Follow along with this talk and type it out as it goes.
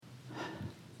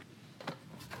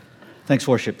Thanks,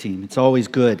 worship team. It's always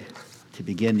good to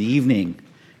begin the evening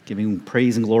giving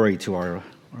praise and glory to our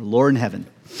Lord in heaven.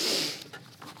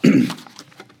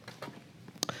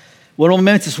 What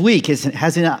moments this week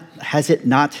has it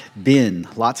not been?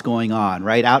 Lots going on,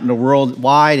 right? Out in the world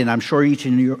wide, and I'm sure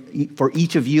for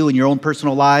each of you in your own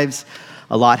personal lives,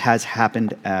 a lot has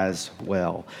happened as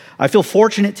well. I feel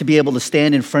fortunate to be able to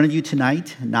stand in front of you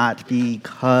tonight, not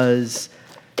because,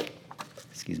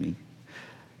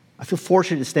 I feel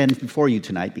fortunate to stand before you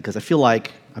tonight because I feel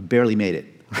like I barely made it,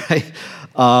 right?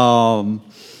 A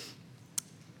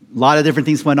lot of different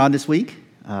things went on this week,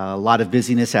 a lot of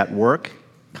busyness at work,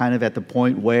 kind of at the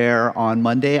point where on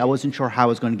Monday I wasn't sure how I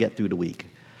was going to get through the week.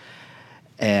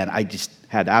 And I just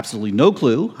had absolutely no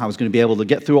clue how I was going to be able to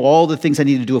get through all the things I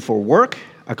needed to do for work,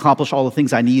 accomplish all the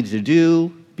things I needed to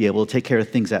do, be able to take care of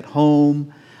things at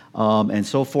home, and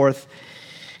so forth.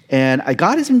 And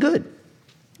God has been good.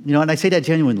 You know, and I say that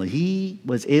genuinely. He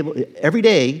was able, every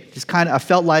day, I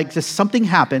felt like just something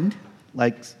happened,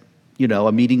 like,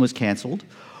 a meeting was canceled,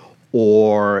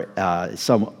 or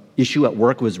some issue at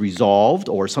work was resolved,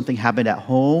 or something happened at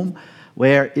home,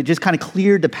 where it just kind of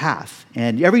cleared the path.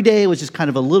 And every day it was just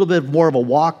kind of a little bit more of a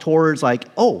walk towards like,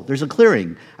 oh, there's a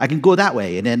clearing. I can go that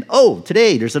way. And then, oh,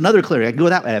 today there's another clearing. I can go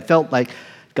that way. I felt like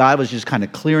God was just kind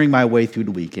of clearing my way through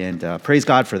the week. And praise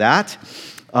God for that.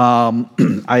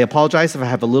 I apologize if I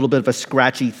have a little bit of a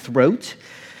scratchy throat.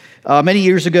 Many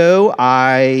years ago,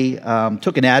 I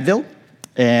took an Advil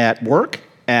at work,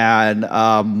 and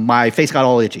my face got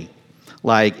all itchy.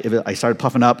 I started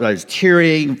puffing up, and I was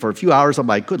tearing for a few hours. I'm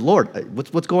like, good Lord,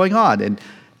 what's going on? And,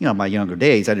 in my younger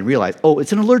days, I didn't realize,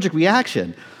 it's an allergic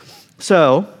reaction.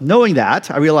 So, knowing that,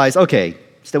 I realized, okay,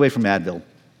 stay away from Advil.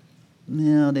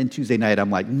 Then Tuesday night, I'm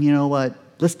like, you know what?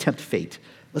 Let's tempt fate.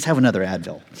 Let's have another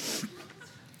Advil.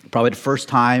 Probably the first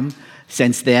time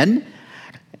since then.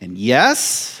 And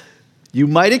yes, you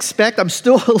might expect I'm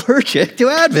still allergic to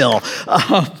Advil.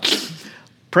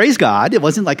 Praise God, it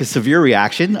wasn't like a severe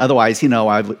reaction. Otherwise, I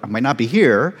might not be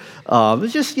here. It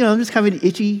was just, just kind of an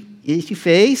itchy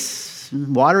face,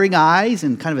 watering eyes,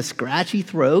 and kind of a scratchy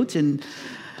throat. And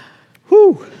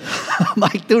I'm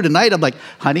like, through the night, I'm like,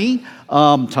 honey,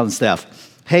 telling Steph,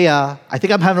 hey, I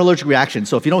think I'm having an allergic reaction.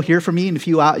 So if you don't hear from me in a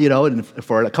few hours,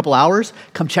 for a couple hours,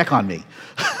 come check on me.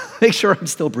 Make sure I'm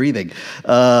still breathing. It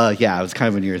was kind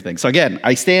of a weird thing. So again,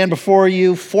 I stand before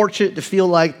you, fortunate to feel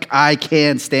like I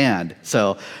can stand.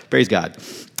 So praise God.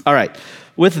 All right.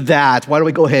 With that, why don't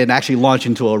we go ahead and actually launch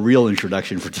into a real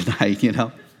introduction for tonight,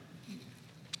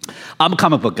 I'm a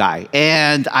comic book guy,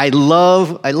 and I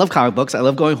love comic books. I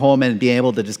love going home and being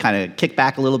able to just kind of kick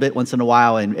back a little bit once in a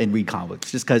while and read comic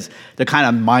books, just because they're kind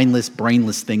of mindless,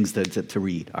 brainless things to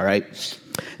read, all right?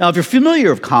 Now, if you're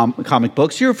familiar with comic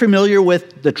books, you're familiar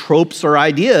with the tropes or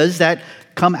ideas that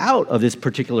come out of this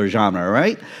particular genre,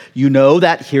 right? You know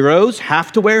that heroes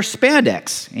have to wear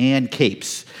spandex and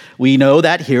capes. We know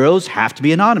that heroes have to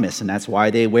be anonymous, and that's why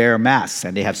they wear masks,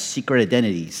 and they have secret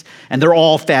identities, and they're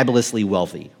all fabulously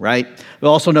wealthy, right? We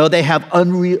also know they have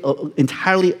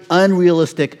entirely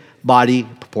unrealistic body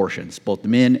proportions, both the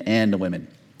men and the women.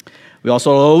 We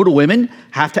also know the women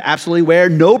have to absolutely wear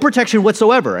no protection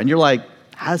whatsoever, and you're like,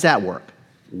 how does that work?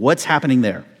 What's happening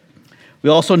there?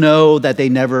 We also know that they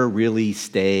never really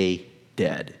stay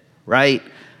dead, right?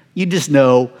 You just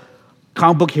know,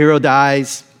 comic book hero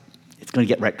dies, it's going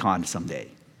to get retconned someday.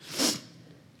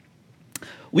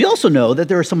 We also know that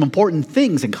there are some important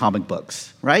things in comic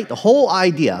books, right? The whole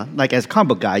idea, like as a comic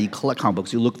book guy, you collect comic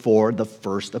books, you look for the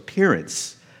first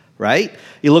appearance, right?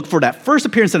 You look for that first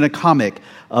appearance in a comic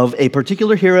of a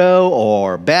particular hero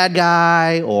or bad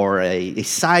guy or a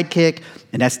sidekick,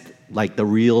 and that's like the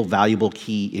real valuable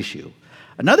key issue.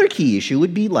 Another key issue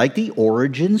would be like the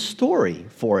origin story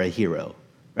for a hero,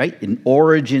 right? An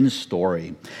origin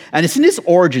story. And it's in this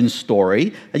origin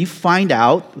story that you find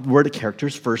out where the character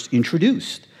is first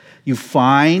introduced. You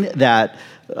find that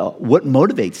what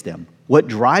motivates them, what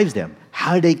drives them,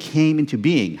 how they came into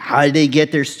being, how did they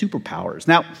get their superpowers.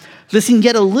 Now, this can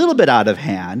get a little bit out of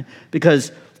hand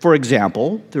because, for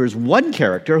example, there's one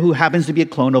character who happens to be a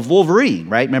clone of Wolverine,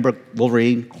 right? Remember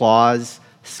Wolverine, claws,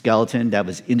 skeleton that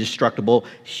was indestructible,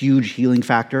 huge healing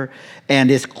factor. And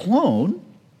this clone,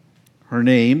 her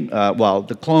name,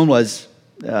 the clone was,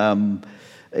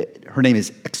 her name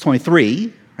is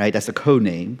X-23, right? That's the code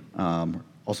name.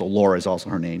 Also, Laura is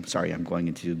also her name. Sorry, I'm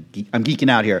geeking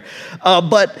out here.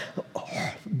 But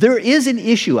there is an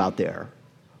issue out there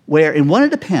where in one of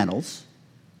the panels,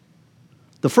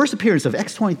 the first appearance of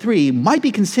X-23 might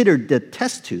be considered the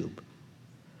test tube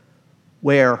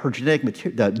where her genetic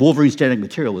material, the Wolverine's genetic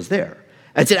material was there.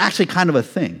 It's actually kind of a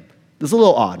thing. It's a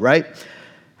little odd, right?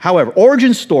 However,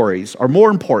 origin stories are more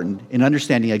important in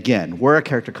understanding, again, where a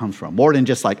character comes from, more than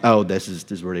just like, oh, this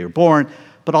is where they were born,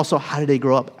 but also how did they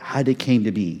grow up, how did they came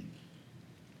to be.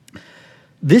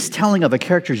 This telling of a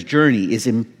character's journey is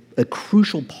a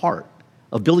crucial part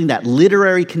of building that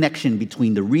literary connection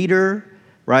between the reader,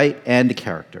 right, and the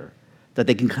character, that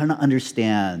they can kind of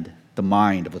understand the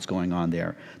mind of what's going on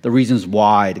there, the reasons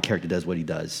why the character does what he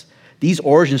does. These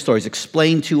origin stories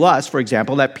explain to us, for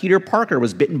example, that Peter Parker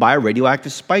was bitten by a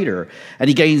radioactive spider, and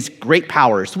he gains great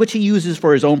powers, which he uses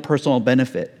for his own personal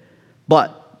benefit.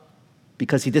 But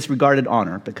because he disregarded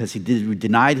honor, because he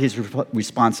denied his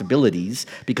responsibilities,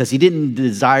 because he didn't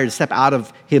desire to step out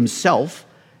of himself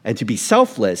and to be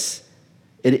selfless,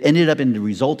 it ended up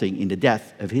resulting in the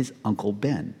death of his Uncle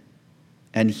Ben.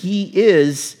 And he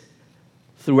is,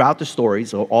 throughout the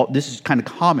stories, this is kind of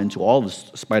common to all the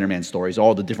Spider-Man stories,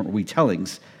 all the different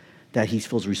retellings, that he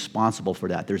feels responsible for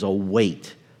that. There's a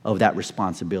weight of that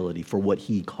responsibility for what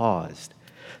he caused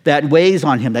that weighs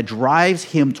on him, that drives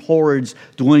him towards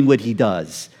doing what he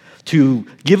does, to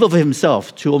give of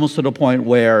himself to almost to the point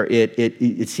where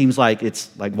it seems like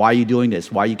it's like, why are you doing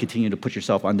this? Why are you continuing to put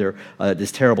yourself under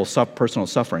this terrible personal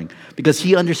suffering? Because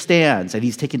he understands and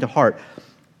he's taken to heart,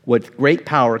 with great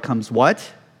power comes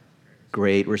what?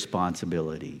 Great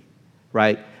responsibility,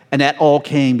 right? And that all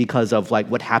came because of like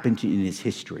what happened in his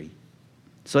history.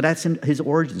 So that's in his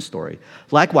origin story.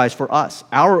 Likewise for us,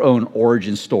 our own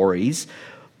origin stories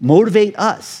motivate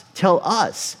us, tell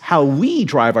us how we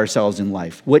drive ourselves in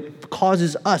life, what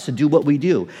causes us to do what we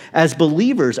do. As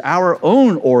believers, our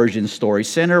own origin stories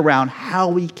center around how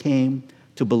we came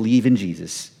to believe in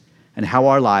Jesus and how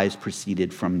our lives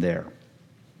proceeded from there.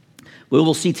 We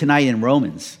will see tonight in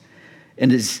Romans,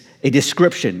 and is a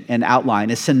description, an outline,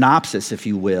 a synopsis, if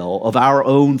you will, of our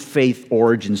own faith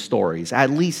origin stories, at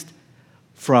least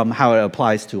from how it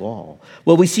applies to all.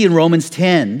 What we see in Romans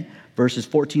 10, verses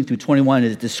 14 through 21,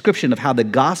 is a description of how the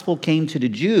gospel came to the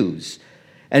Jews,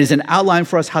 and is an outline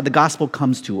for us how the gospel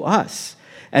comes to us,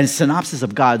 and a synopsis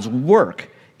of God's work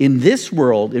in this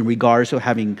world in regards to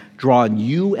having drawn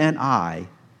you and I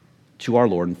to our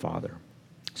Lord and Father.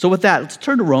 So with that, let's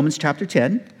turn to Romans chapter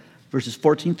 10, verses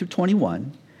 14 through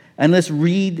 21, and let's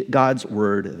read God's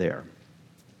word there.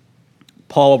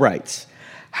 Paul writes,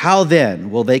 "How then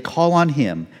will they call on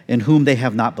him in whom they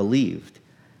have not believed?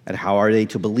 And how are they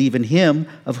to believe in him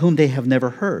of whom they have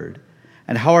never heard?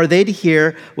 And how are they to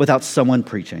hear without someone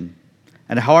preaching?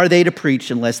 And how are they to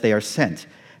preach unless they are sent?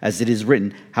 As it is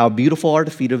written, how beautiful are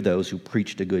the feet of those who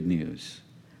preach the good news.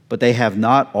 But they have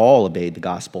not all obeyed the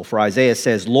gospel. For Isaiah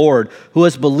says, Lord, who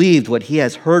has believed what he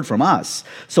has heard from us?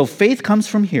 So faith comes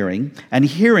from hearing, and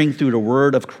hearing through the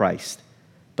word of Christ.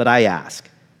 But I ask,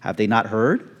 have they not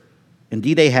heard?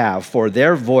 Indeed they have, for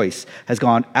their voice has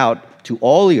gone out to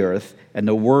all the earth, and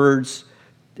their words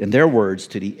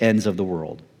to the ends of the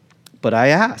world. But I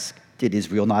ask, did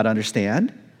Israel not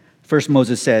understand? First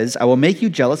Moses says, I will make you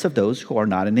jealous of those who are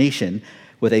not a nation.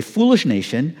 With a foolish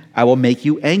nation, I will make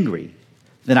you angry.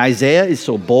 Then Isaiah is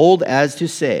so bold as to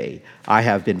say, I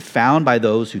have been found by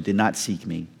those who did not seek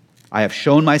me. I have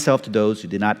shown myself to those who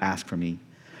did not ask for me.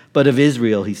 But of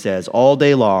Israel, he says, all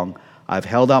day long I've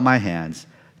held out my hands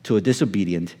to a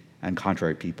disobedient and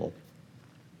contrary people.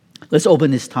 Let's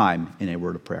open this time in a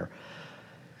word of prayer.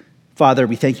 Father,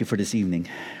 we thank you for this evening.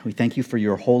 We thank you for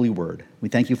your holy word. We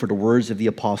thank you for the words of the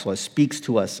apostle that speaks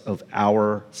to us of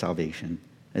our salvation.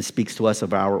 It speaks to us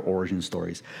of our origin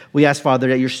stories. We ask, Father,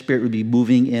 that your Spirit would be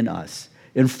moving in us.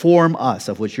 Inform us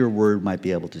of what your word might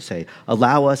be able to say.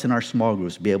 Allow us in our small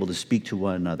groups to be able to speak to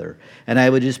one another. And I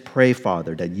would just pray,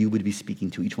 Father, that you would be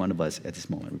speaking to each one of us at this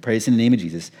moment. We pray this in the name of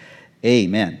Jesus.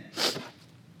 Amen.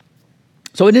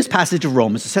 So in this passage of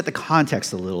Romans, to set the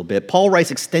context a little bit, Paul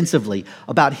writes extensively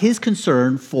about his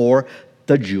concern for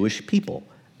the Jewish people,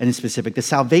 and in specific, the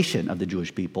salvation of the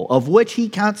Jewish people, of which he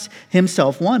counts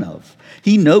himself one of.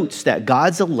 He notes that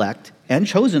God's elect and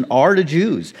chosen are the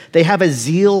Jews. They have a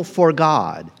zeal for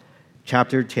God,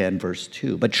 chapter 10, verse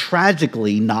 2, but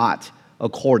tragically not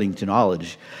according to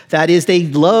knowledge. That is, they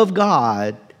love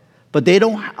God, but they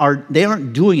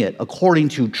aren't doing it according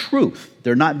to truth.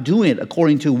 They're not doing it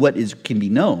according to what can be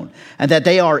known, and that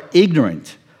they are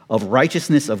ignorant of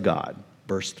righteousness of God,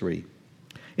 verse 3.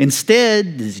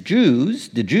 Instead,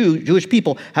 the Jewish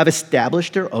people have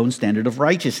established their own standard of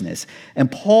righteousness.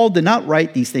 And Paul did not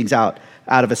write these things out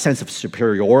of a sense of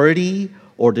superiority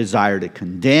or desire to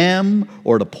condemn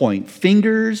or to point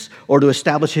fingers or to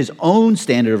establish his own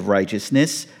standard of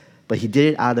righteousness, but he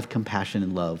did it out of compassion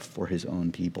and love for his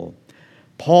own people.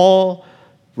 Paul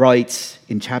writes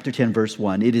in chapter 10, verse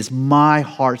 1, it is my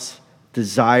heart's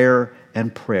desire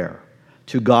and prayer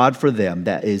to God for them,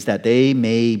 that is, that they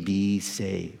may be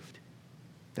saved.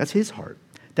 That's his heart.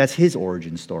 That's his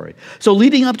origin story. So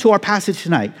leading up to our passage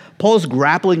tonight, Paul is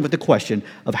grappling with the question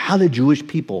of how the Jewish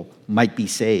people might be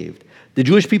saved. The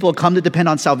Jewish people have come to depend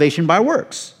on salvation by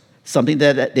works, something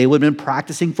that they would have been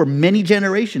practicing for many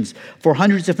generations, for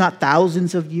hundreds, if not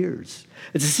thousands of years.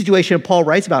 It's a situation Paul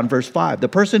writes about in verse 5. The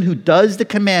person who does the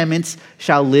commandments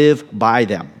shall live by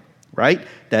them, right?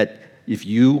 That if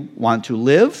you want to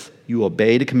live, you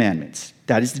obey the commandments.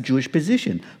 That is the Jewish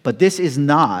position. But this is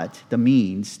not the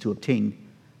means to obtain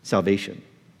salvation.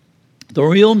 The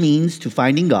real means to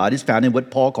finding God is found in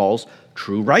what Paul calls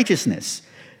true righteousness.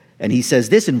 And he says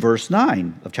this in verse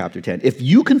 9 of chapter 10. If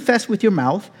you confess with your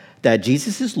mouth that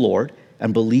Jesus is Lord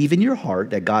and believe in your heart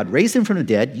that God raised him from the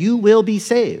dead, you will be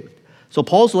saved. So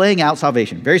Paul's laying out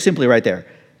salvation very simply right there.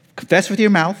 Confess with your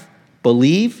mouth,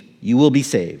 believe, you will be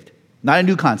saved. Not a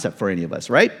new concept for any of us,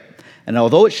 right? And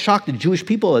although it shocked the Jewish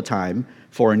people at the time,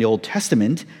 for in the Old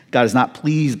Testament, God is not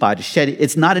pleased by the shedding.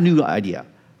 It's not a new idea,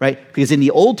 right? Because in the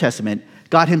Old Testament,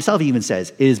 God himself even says,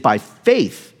 it is by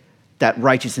faith that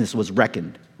righteousness was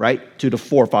reckoned, right? To the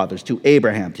forefathers, to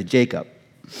Abraham, to Jacob.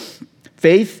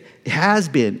 Faith has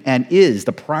been and is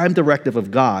the prime directive of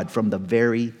God from the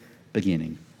very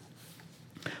beginning.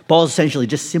 Paul is essentially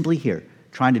just simply here,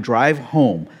 trying to drive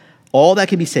home all that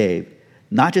can be saved,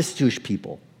 not just Jewish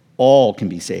people. All can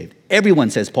be saved.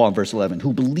 Everyone, says Paul in verse 11,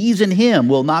 who believes in him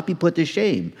will not be put to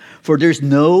shame, for there's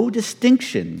no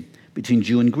distinction between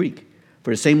Jew and Greek.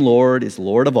 For the same Lord is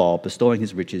Lord of all, bestowing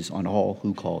his riches on all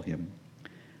who call him.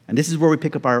 And this is where we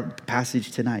pick up our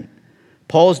passage tonight.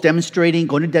 Paul is going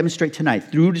to demonstrate tonight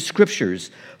through the scriptures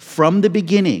from the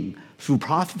beginning, through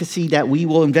prophecy that we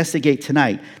will investigate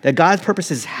tonight, that God's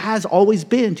purposes has always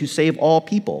been to save all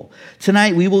people.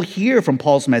 Tonight we will hear from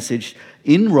Paul's message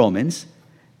in Romans,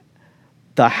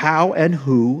 the how and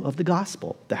who of the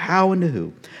gospel. The how and the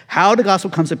who. How the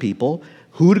gospel comes to people,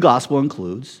 who the gospel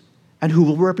includes, and who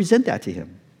will represent that to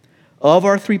him. Of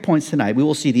our 3 points tonight, we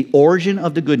will see the origin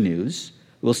of the good news,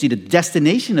 we will see the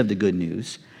destination of the good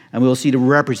news, and we will see the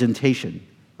representation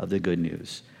of the good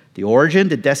news. The origin,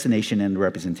 the destination, and the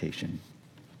representation.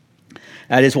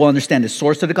 That is, we'll understand the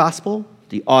source of the gospel,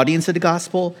 the audience of the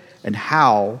gospel, and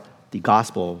how the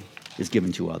gospel is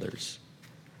given to others.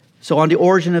 So on the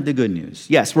origin of the good news,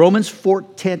 yes, Romans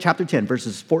chapter 10,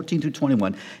 verses 14 through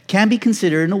 21 can be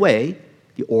considered in a way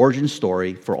the origin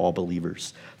story for all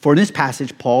believers. For in this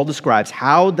passage, Paul describes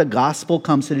how the gospel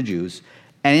comes to the Jews,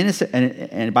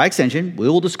 and by extension, we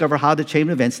will discover how the chain of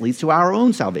events leads to our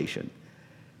own salvation.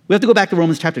 We have to go back to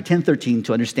Romans chapter 10, 13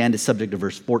 to understand the subject of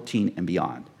verse 14 and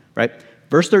beyond, right?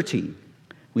 Verse 13,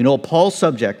 we know Paul's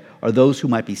subject are those who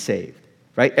might be saved,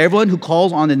 right? Everyone who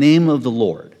calls on the name of the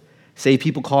Lord. Say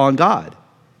people call on God.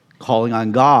 Calling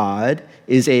on God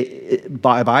is done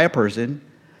by a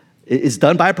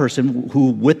person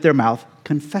who with their mouth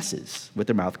confesses. With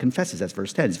their mouth confesses. That's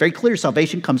verse 10. It's very clear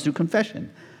salvation comes through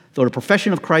confession. So the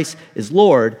profession of Christ is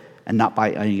Lord and not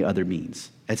by any other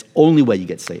means. That's the only way you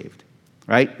get saved,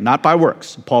 right? Not by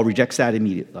works. Paul rejects that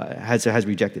immediately, has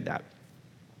rejected that.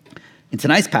 In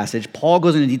tonight's passage, Paul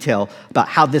goes into detail about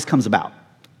how this comes about,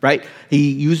 right?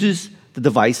 He uses the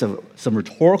device of some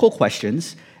rhetorical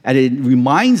questions, and it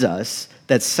reminds us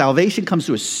that salvation comes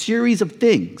through a series of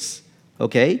things,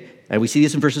 okay? And we see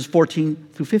this in verses 14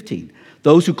 through 15.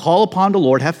 Those who call upon the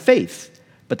Lord have faith,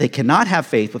 but they cannot have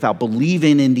faith without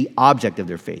believing in the object of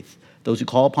their faith. Those who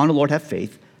call upon the Lord have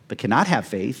faith, but cannot have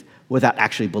faith without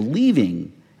actually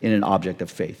believing in an object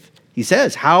of faith. He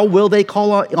says, how will they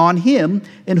call on him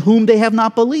in whom they have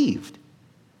not believed?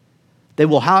 They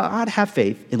will not have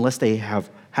faith unless they have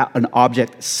an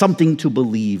object, something to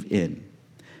believe in.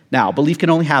 Now, belief can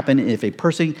only happen if a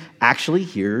person actually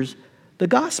hears the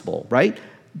gospel, right?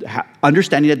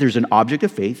 Understanding that there's an object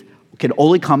of faith can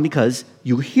only come because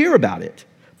you hear about it.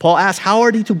 Paul asks, how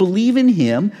are they to believe in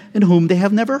him in whom they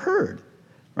have never heard,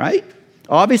 right?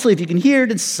 Obviously, if you can hear,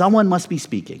 then someone must be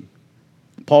speaking.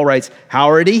 Paul writes, how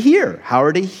are they here? How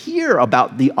are they hear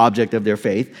about the object of their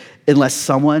faith unless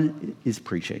someone is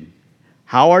preaching?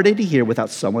 How are they to hear without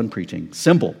someone preaching?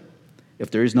 Simple.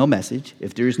 If there is no message,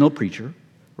 if there is no preacher,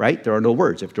 right, there are no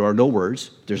words. If there are no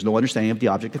words, there's no understanding of the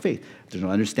object of faith. If there's no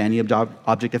understanding of the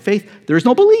object of faith, there is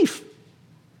no belief.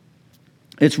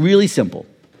 It's really simple,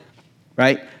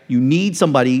 right? You need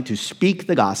somebody to speak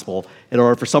the gospel in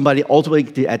order for somebody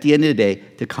ultimately, at the end of the day,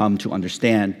 to come to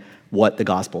understand what the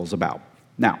gospel is about.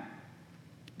 Now,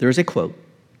 there is a quote,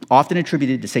 often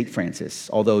attributed to St. Francis,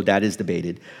 although that is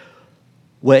debated,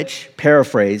 which,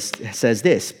 paraphrased, says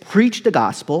this: preach the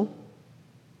gospel,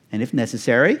 and if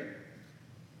necessary,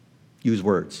 use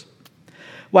words.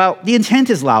 While the intent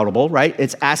is laudable, right?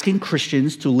 It's asking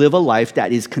Christians to live a life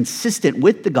that is consistent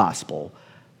with the gospel,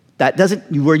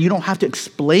 where you don't have to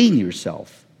explain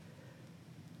yourself.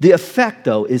 The effect,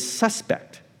 though, is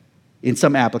suspect in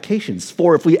some applications.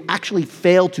 For if we actually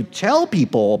fail to tell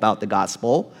people about the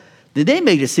gospel, then they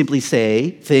may just simply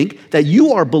think that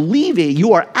you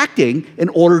are acting in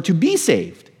order to be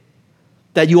saved.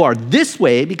 That you are this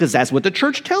way because that's what the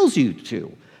church tells you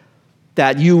to.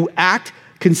 That you act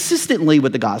consistently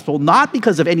with the gospel, not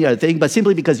because of any other thing, but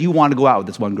simply because you want to go out with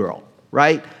this one girl,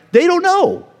 right? They don't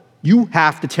know. You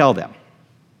have to tell them.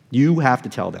 You have to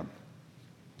tell them.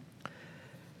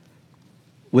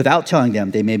 Without telling them,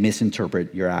 they may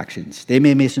misinterpret your actions. They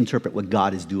may misinterpret what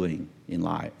God is doing in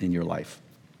your life.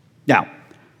 Now,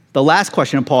 the last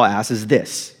question Paul asks is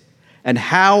this: and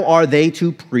how are they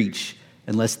to preach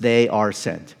unless they are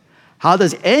sent? How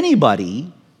does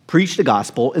anybody preach the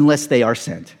gospel unless they are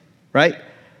sent, right?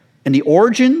 And the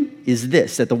origin is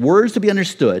this, that the words to be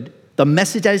understood, the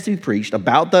message that is to be preached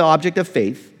about the object of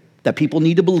faith that people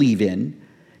need to believe in,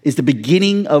 is the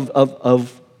beginning of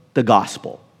the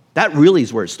gospel. That really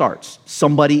is where it starts.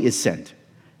 Somebody is sent.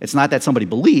 It's not that somebody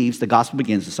believes. The gospel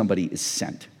begins when somebody is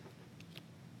sent.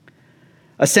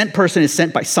 A sent person is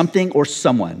sent by something or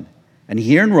someone. And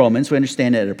here in Romans, we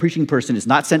understand that a preaching person is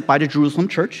not sent by the Jerusalem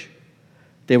church.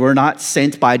 They were not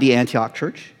sent by the Antioch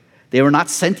church. They were not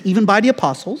sent even by the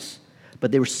apostles,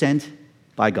 but they were sent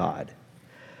by God.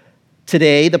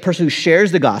 Today, the person who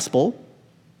shares the gospel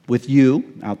with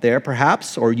you out there,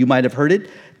 perhaps, or you might have heard it,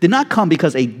 did not come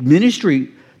because of a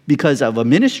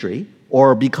ministry,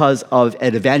 or because of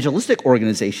an evangelistic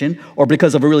organization, or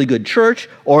because of a really good church,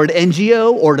 or an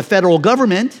NGO, or the federal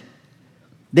government.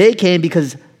 They came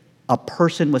because a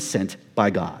person was sent by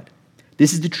God.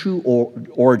 This is the true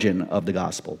origin of the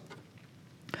gospel.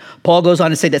 Paul goes on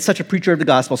to say that such a preacher of the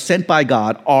gospel sent by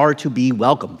God are to be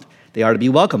welcomed. They are to be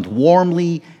welcomed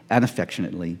warmly and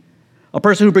affectionately. A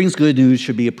person who brings good news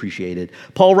should be appreciated.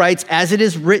 Paul writes, as it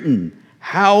is written,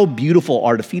 how beautiful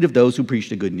are the feet of those who preach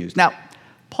the good news. Now,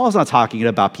 Paul's not talking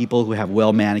about people who have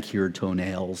well-manicured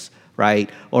toenails, right?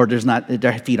 Or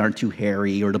their feet aren't too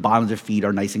hairy, or the bottom of their feet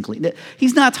are nice and clean.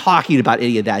 He's not talking about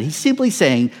any of that. He's simply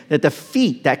saying that the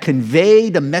feet that convey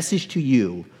the message to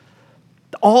you,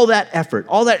 all that effort,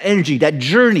 all that energy, that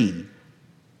journey,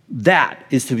 that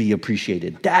is to be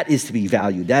appreciated. That is to be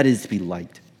valued. That is to be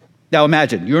liked. Now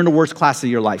imagine, you're in the worst class of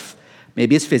your life.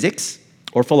 Maybe it's physics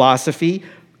or philosophy,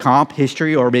 comp,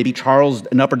 history, or maybe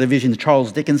an upper division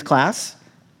Charles Dickens class.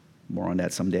 More on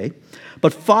that someday.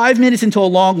 But 5 minutes into a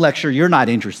long lecture, you're not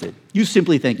interested. You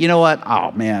simply think, you know what?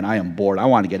 Oh man, I am bored. I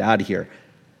want to get out of here.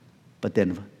 But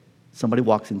then somebody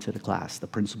walks into the class, the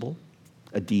principal,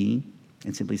 a dean,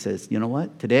 and simply says, you know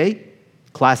what? Today,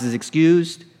 class is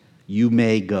excused. You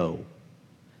may go.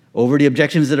 Over the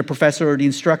objections of the professor or the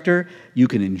instructor, you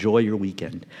can enjoy your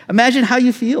weekend. Imagine how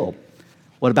you feel.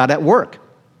 What about at work?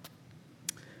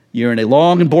 You're in a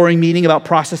long and boring meeting about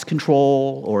process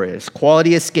control, or it's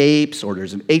quality escapes, or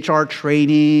there's an HR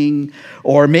training,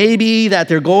 or maybe that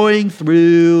they're going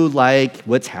through like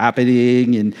what's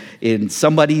happening in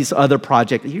somebody's other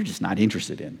project that you're just not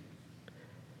interested in.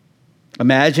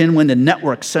 Imagine when the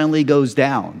network suddenly goes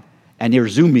down and your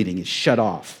Zoom meeting is shut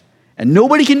off and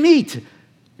nobody can meet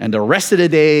and the rest of the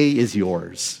day is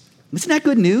yours. Isn't that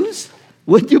good news?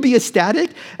 Wouldn't you be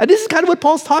ecstatic? And this is kind of what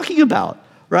Paul's talking about,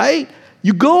 right?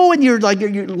 You go and your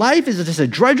life is just a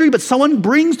drudgery, but someone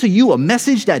brings to you a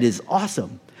message that is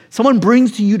awesome. Someone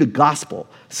brings to you the gospel.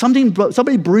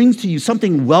 Somebody brings to you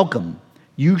something welcome.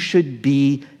 You should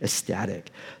be ecstatic.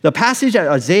 The passage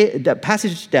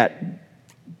that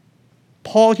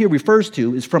Paul here refers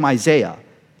to is from Isaiah.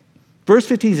 Verse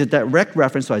 15 is a direct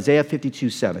reference to Isaiah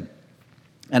 52:7.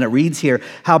 And it reads here,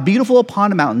 how beautiful upon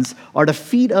the mountains are the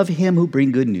feet of him who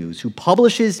bring good news, who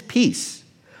publishes peace,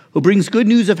 who brings good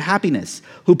news of happiness,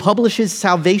 who publishes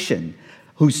salvation,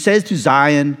 who says to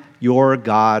Zion, your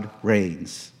God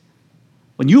reigns.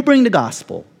 When you bring the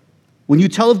gospel, when you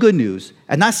tell of good news,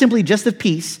 and not simply just of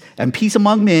peace and peace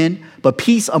among men, but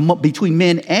peace between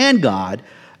men and God,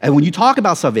 and when you talk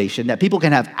about salvation, that people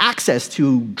can have access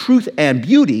to truth and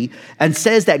beauty, and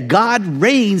says that God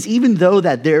reigns even though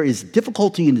that there is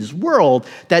difficulty in this world,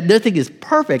 that nothing is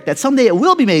perfect, that someday it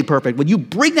will be made perfect. When you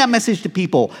bring that message to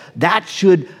people, that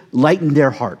should lighten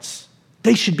their hearts.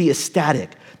 They should be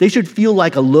ecstatic. They should feel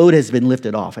like a load has been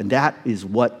lifted off, and that is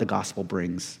what the gospel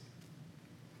brings.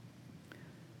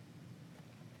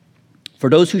 For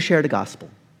those who share the gospel,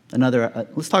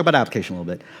 let's talk about application a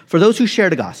little bit. For those who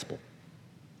share the gospel,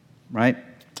 right?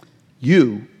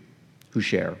 You who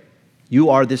share, you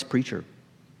are this preacher.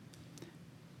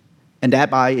 And that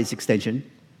by its extension,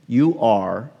 You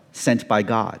are sent by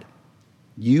God.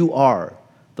 You are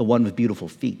the one with beautiful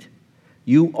feet.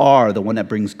 You are the one that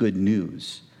brings good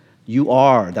news. You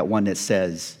are that one that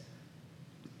says,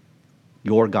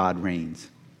 your God reigns.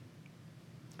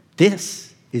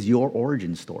 This is your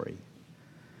origin story.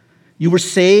 You were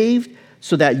saved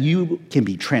so that you can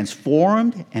be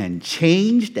transformed and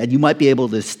changed, that you might be able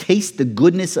to taste the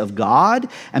goodness of God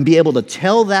and be able to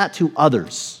tell that to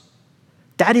others.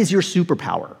 That is your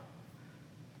superpower.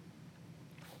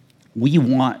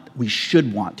 We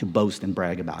should want to boast and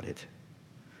brag about it.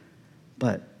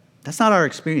 But that's not our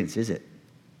experience, is it?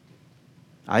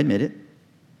 I admit it.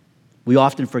 We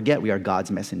often forget we are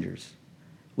God's messengers.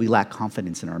 We lack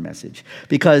confidence in our message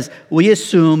because we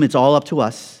assume it's all up to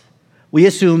us. We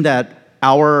assume that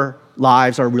our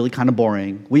lives are really kind of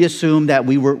boring. We assume that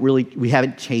we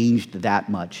haven't changed that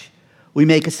much. We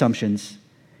make assumptions.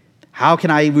 How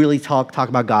can I really talk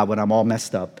about God when I'm all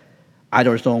messed up? I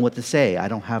don't know what to say. I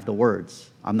don't have the words.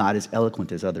 I'm not as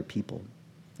eloquent as other people.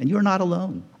 And you're not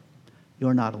alone.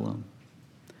 You're not alone.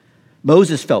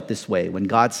 Moses felt this way when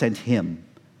God sent him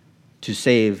to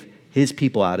save his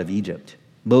people out of Egypt.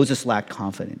 Moses lacked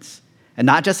confidence. And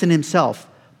not just in himself,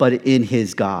 but in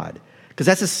his God. Because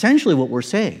that's essentially what we're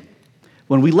saying.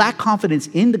 When we lack confidence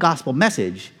in the gospel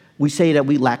message, we say that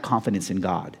we lack confidence in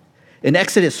God. In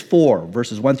Exodus 4,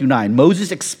 verses 1 through 9,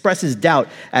 Moses expresses doubt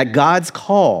at God's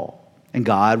call. And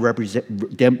God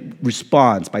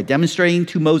responds by demonstrating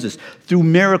to Moses through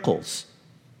miracles.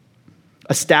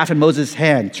 A staff in Moses'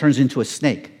 hand turns into a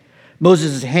snake.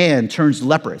 Moses' hand turns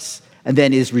leprous and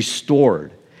then is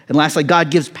restored. And lastly,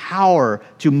 God gives power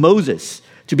to Moses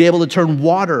to be able to turn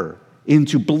water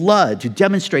into blood to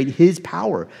demonstrate his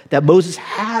power, that Moses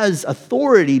has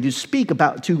authority to speak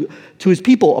about to his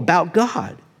people about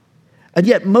God. And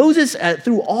yet Moses,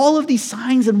 through all of these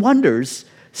signs and wonders,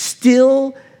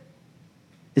 still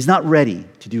is not ready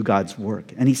to do God's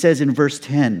work. And he says in verse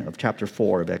 10 of chapter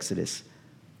 4 of Exodus,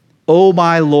 "O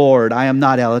my Lord, I am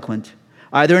not eloquent.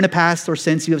 Either in the past or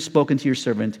since you have spoken to your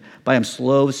servant, but I am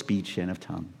slow of speech and of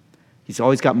tongue." He's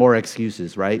always got more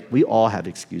excuses, right? We all have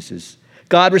excuses.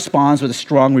 God responds with a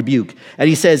strong rebuke. And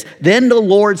he says, "Then the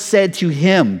Lord said to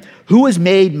him, who has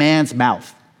made man's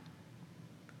mouth?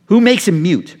 Who makes him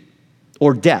mute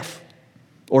or deaf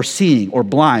or seeing or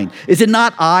blind? Is it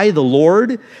not I, the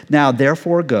Lord? Now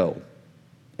therefore go,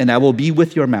 and I will be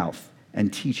with your mouth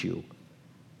and teach you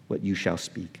what you shall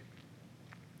speak."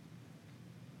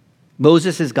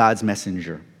 Moses is God's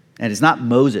messenger, and it's not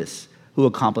Moses who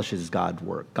accomplishes God's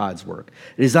work.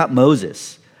 It is not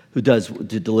Moses who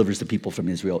delivers the people from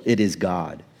Israel. It is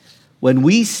God. When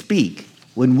we speak,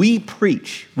 when we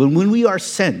preach, when we are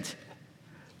sent,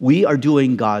 we are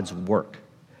doing God's work.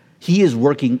 He is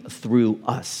working through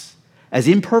us. As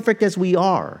imperfect as we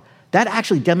are, that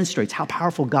actually demonstrates how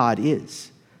powerful God is.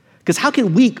 Because how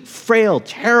can weak, frail,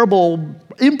 terrible,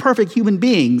 imperfect human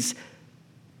beings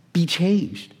be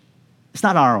changed? It's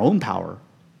not our own power.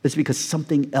 It's because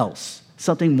something else,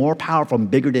 something more powerful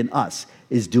and bigger than us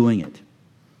is doing it.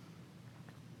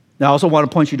 Now, I also want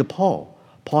to point you to Paul.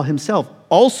 Paul himself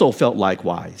also felt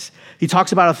likewise. He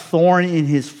talks about a thorn in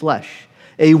his flesh,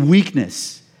 a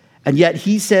weakness. And yet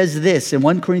he says this in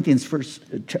 1 Corinthians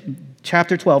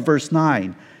chapter 12, verse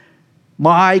 9.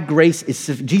 My grace is,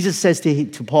 Jesus says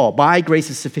to Paul, "My grace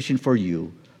is sufficient for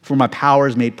you, for my power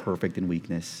is made perfect in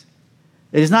weakness."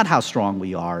 It is not how strong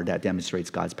we are that demonstrates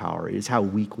God's power. It is how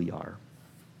weak we are.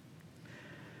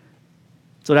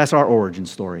 So that's our origin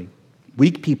story.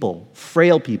 Weak people,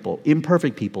 frail people,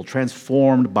 imperfect people,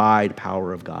 transformed by the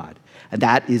power of God. And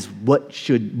that is what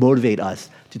should motivate us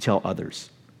to tell others.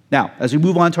 Now, as we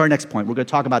move on to our next point, we're going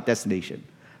to talk about destination,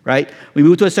 right? We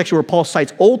move to a section where Paul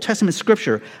cites Old Testament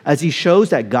scripture as he shows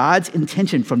that God's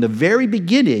intention from the very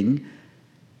beginning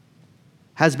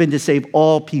has been to save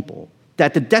all people.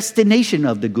 That the destination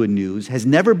of the good news has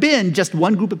never been just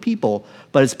one group of people,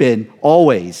 but it's been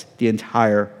always the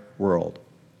entire world.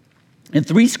 In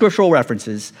 3 scriptural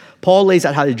references, Paul lays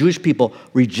out how the Jewish people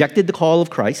rejected the call of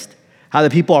Christ, how the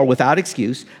people are without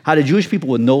excuse, how the Jewish people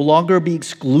will no longer be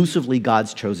exclusively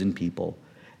God's chosen people.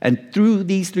 And through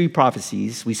these 3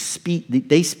 prophecies,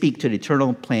 they speak to the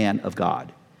eternal plan of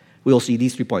God. We will see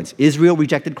these 3 points. Israel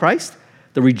rejected Christ.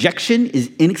 The rejection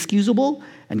is inexcusable,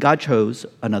 and God chose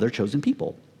another chosen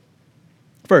people.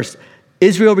 First,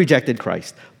 Israel rejected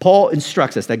Christ. Paul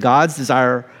instructs us that God's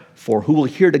desire for who will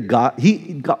hear to God.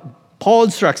 Paul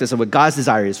instructs us of what God's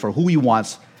desire is for who He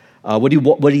wants, for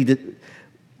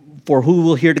who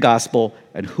will hear the gospel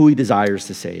and who He desires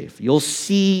to save. You'll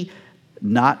see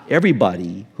not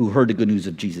everybody who heard the good news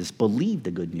of Jesus believed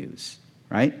the good news,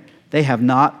 right? They have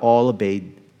not all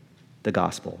obeyed the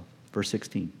gospel. Verse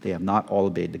 16, they have not all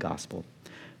obeyed the gospel,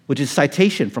 which is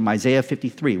citation from Isaiah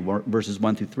 53, verses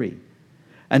 1 through 3.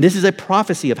 And this is a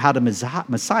prophecy of how the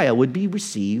Messiah would be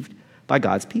received by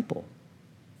God's people.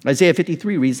 Isaiah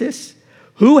 53 reads this: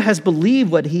 "Who has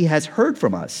believed what he has heard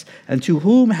from us, and to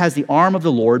whom has the arm of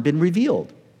the Lord been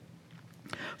revealed?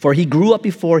 For he grew up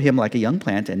before him like a young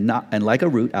plant and like a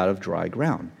root out of dry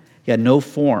ground. He had no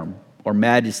form or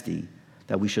majesty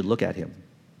that we should look at him,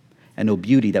 and no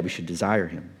beauty that we should desire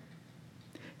him.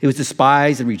 He was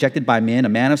despised and rejected by men, a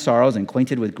man of sorrows and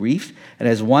acquainted with grief. And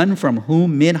as one from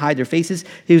whom men hide their faces,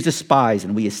 he was despised,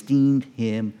 and we esteemed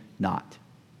him not."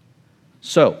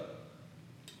 So,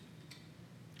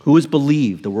 who has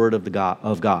believed the word of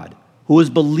God? Who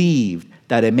has believed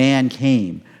that a man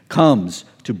comes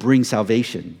to bring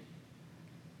salvation?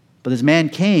 But this man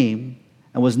came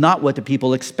and was not what the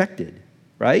people expected,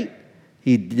 right?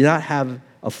 He did not have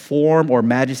a form or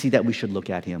majesty that we should look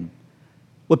at him.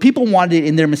 What people wanted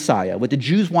in their Messiah, what the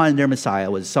Jews wanted in their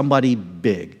Messiah, was somebody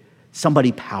big,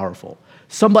 somebody powerful,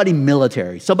 somebody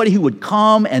military, somebody who would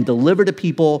come and deliver the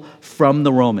people from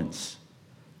the Romans.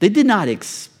 They did not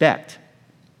expect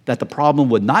that the problem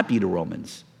would not be the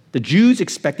Romans. The Jews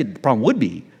expected the problem would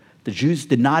be. The Jews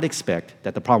did not expect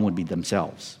that the problem would be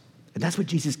themselves. And that's what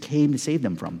Jesus came to save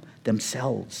them from,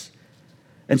 themselves.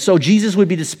 And so Jesus would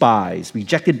be despised,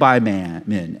 rejected by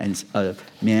men, and a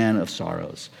man of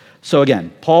sorrows. So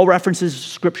again, Paul references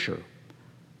Scripture,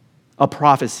 a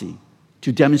prophecy,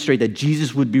 to demonstrate that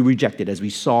Jesus would be rejected, as we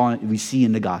see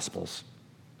in the Gospels.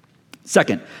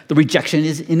 Second, the rejection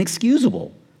is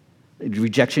inexcusable.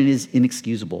 Rejection is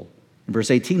inexcusable. In verse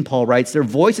 18, Paul writes, "Their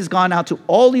voice has gone out to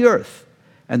all the earth,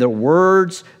 and their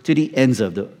words to the ends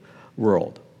of the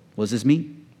world." What does this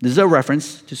mean? This is a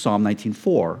reference to Psalm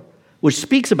 19:4, which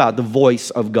speaks about the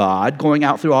voice of God going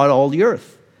out throughout all the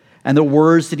earth, and the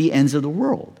words to the ends of the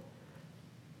world.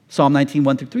 Psalm 19,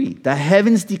 1 through 3. "The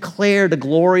heavens declare the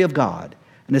glory of God,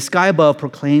 and the sky above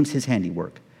proclaims his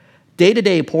handiwork. Day to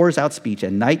day pours out speech,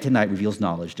 and night to night reveals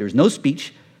knowledge. There is no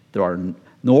speech,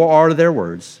 nor are there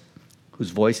words,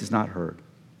 whose voice is not heard."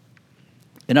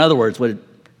 In other words, what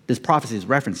this prophecy is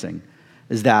referencing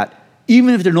is that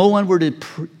even if no one were to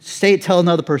tell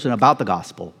another person about the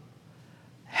gospel,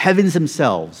 heavens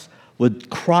themselves would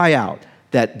cry out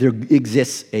that there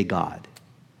exists a God,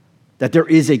 that there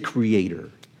is a creator,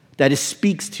 that it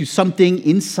speaks to something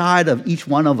inside of each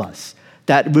one of us,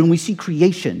 that when we see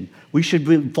creation, we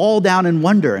should fall down and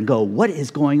wonder and go, what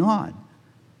is going on?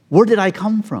 Where did I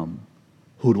come from?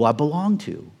 Who do I belong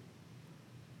to?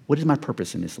 What is my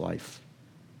purpose in this life?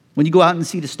 When you go out and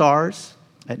see the stars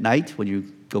at night, when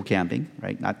you go camping,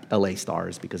 right? Not LA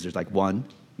stars, because there's like one,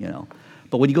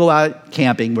 But when you go out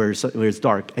camping where it's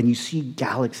dark and you see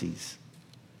galaxies,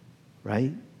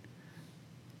 right?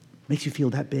 Makes you feel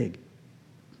that big.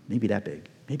 Maybe that big.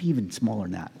 Maybe even smaller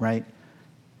than that, right?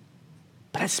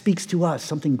 But that speaks to us,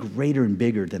 something greater and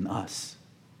bigger than us.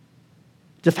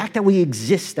 The fact that we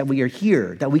exist, that we are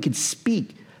here, that we can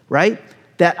speak, right?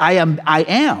 That I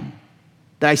am,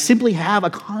 that I simply have a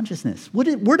consciousness.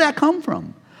 Where'd that come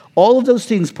from? All of those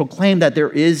things proclaim that there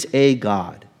is a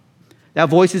God. That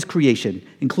voice is creation,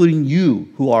 including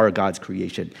you who are God's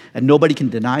creation, and nobody can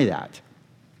deny that.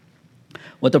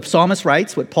 What the psalmist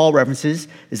writes, what Paul references,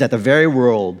 is that the very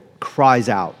world cries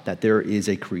out that there is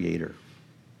a creator.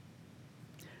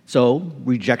 So,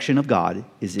 rejection of God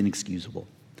is inexcusable.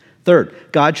 Third,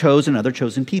 God chose another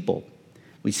chosen people.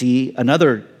 We see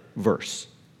another verse,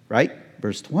 right?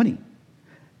 Verse 20.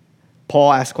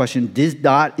 Paul asks the question, did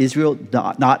not Israel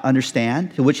not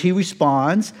understand? To which he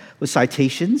responds with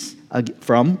citations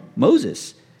from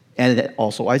Moses and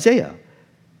also Isaiah.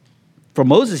 For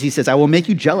Moses, he says, "I will make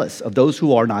you jealous of those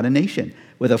who are not a nation.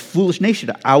 With a foolish nation,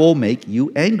 I will make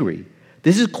you angry."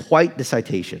 This is quite the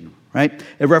citation, right?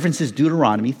 It references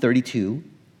Deuteronomy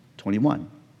 32:21,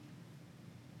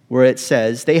 where it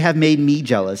says, "They have made me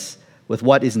jealous with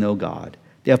what is no God.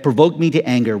 They have provoked me to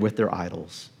anger with their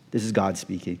idols." This is God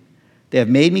speaking. "They have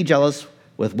made me jealous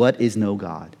with what is no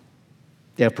God.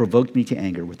 They have provoked me to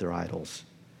anger with their idols.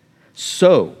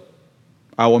 So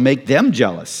I will make them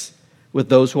jealous with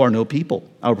those who are no people.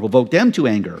 I will provoke them to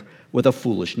anger with a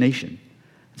foolish nation."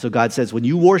 So God says, when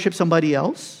you worship somebody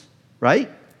else, right?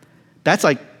 That's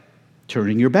like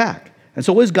turning your back. And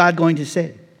so what is God going to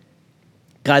say?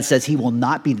 God says he will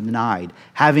not be denied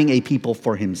having a people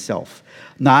for himself.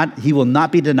 He will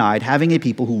not be denied having a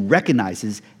people who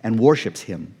recognizes and worships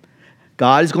him.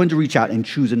 God is going to reach out and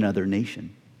choose another nation.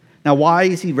 Now, why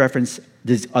does he reference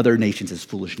these other nations as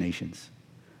foolish nations?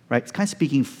 Right? It's kind of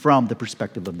speaking from the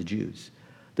perspective of the Jews.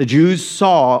 The Jews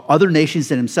saw other nations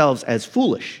than themselves as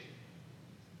foolish,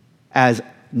 as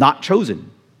not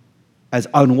chosen, as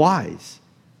unwise,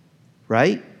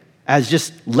 right? As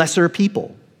just lesser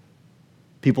people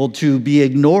to be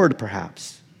ignored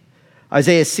perhaps.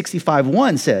 Isaiah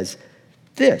 65:1 says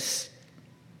this,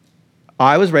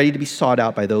 I was ready to be sought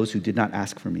out by those who did not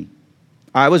ask for me.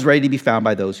 I was ready to be found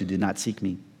by those who did not seek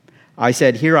me. I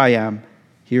said, here I am,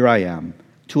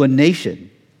 to a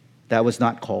nation that was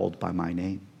not called by my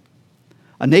name.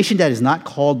 A nation that is not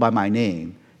called by my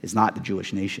name is not the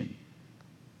Jewish nation,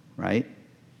 right?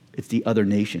 It's the other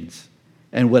nations.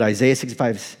 And what Isaiah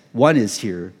 65:1 is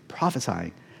here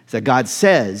prophesying is that God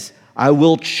says, I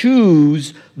will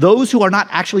choose those who are not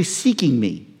actually seeking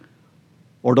me,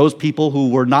 or those people who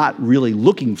were not really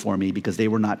looking for me because they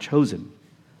were not chosen.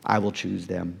 I will choose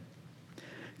them.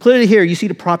 Clearly here, you see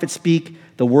the prophet speak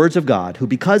the words of God, who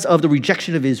because of the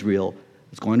rejection of Israel,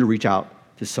 is going to reach out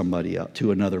to somebody,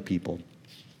 to another people.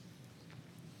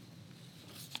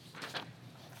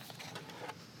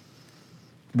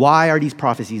 Why are these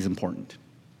prophecies important?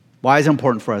 Why is it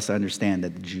important for us to understand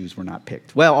that the Jews were not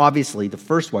picked? Well, obviously, the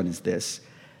first one is this,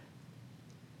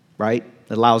 right?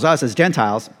 It allows us as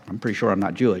Gentiles, I'm pretty sure I'm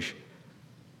not Jewish,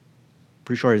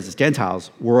 pretty sure as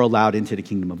Gentiles, we're allowed into the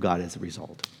kingdom of God as a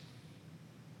result.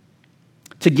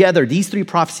 Together, these three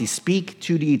prophecies speak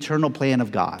to the eternal plan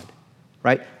of God,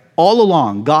 right? All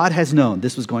along, God has known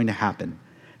this was going to happen,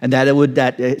 and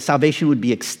that salvation would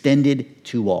be extended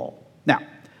to all. Now,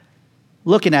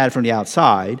 looking at it from the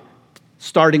outside,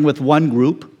 starting with one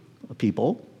group of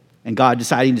people, and God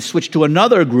deciding to switch to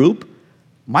another group,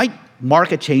 might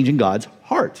mark a change in God's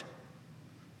heart.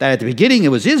 That at the beginning it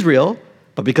was Israel,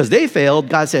 but because they failed,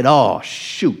 God said, oh,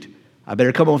 shoot, I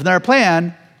better come up with another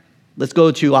plan. Let's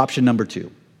go to option number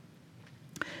 2.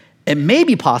 It may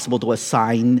be possible to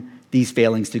assign these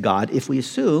failings to God if we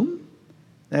assume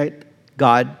that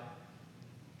God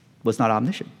was not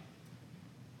omniscient,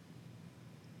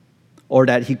 or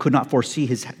that he could not foresee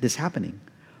this happening,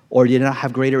 or did not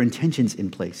have greater intentions in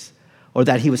place, or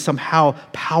that he was somehow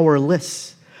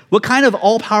powerless. What kind of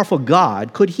all-powerful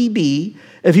God could he be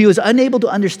if he was unable to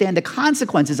understand the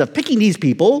consequences of picking these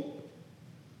people?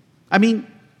 I mean,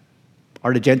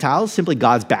 are the Gentiles simply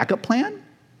God's backup plan?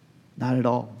 Not at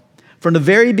all. From the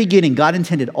very beginning, God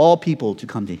intended all people to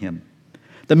come to him.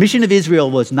 The mission of Israel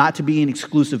was not to be an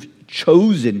exclusive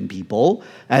chosen people,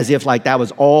 as if like that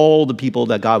was all the people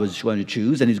that God was going to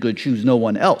choose, and he's going to choose no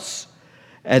one else,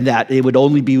 and that it would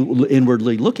only be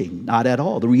inwardly looking. Not at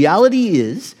all. The reality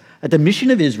is that the mission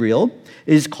of Israel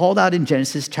is called out in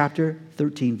Genesis chapter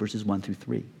 13, verses 1 through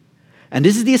 3. And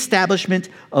this is the establishment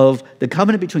of the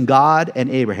covenant between God and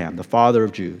Abraham, the father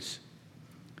of Jews.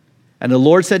 And the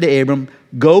Lord said to Abram,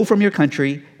 go from your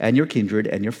country and your kindred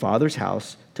and your father's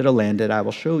house to the land that I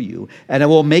will show you, and I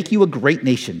will make you a great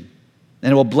nation,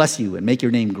 and I will bless you and make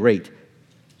your name great,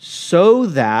 so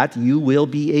that you will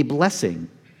be a blessing.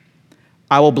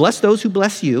 I will bless those who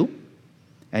bless you,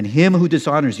 and him who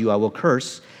dishonors you I will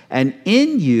curse, and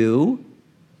in you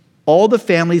all the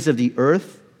families of the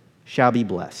earth shall be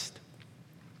blessed.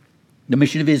 The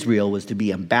mission of Israel was to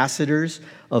be ambassadors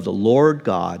of the Lord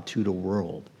God to the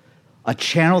world, a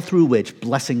channel through which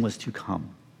blessing was to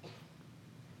come.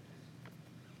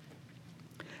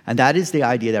 And that is the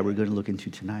idea that we're going to look into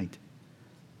tonight.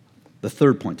 The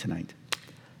third point tonight,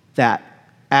 that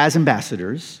as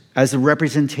ambassadors, as a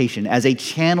representation, as a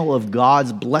channel of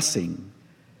God's blessing,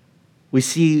 we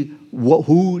see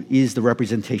who is the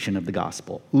representation of the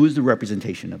gospel. Who is the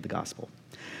representation of the gospel?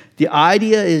 The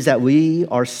idea is that we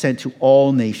are sent to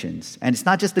all nations. And it's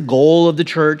not just the goal of the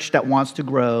church that wants to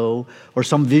grow, or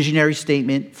some visionary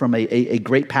statement from a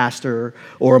great pastor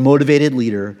or a motivated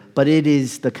leader, but it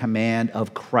is the command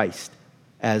of Christ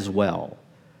as well.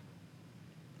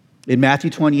 In Matthew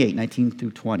 28, 19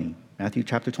 through 20, Matthew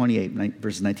chapter 28,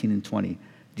 verses 19 and 20,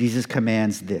 Jesus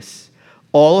commands this: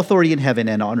 all authority in heaven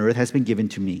and on earth has been given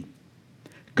to me.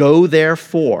 Go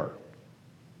therefore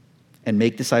and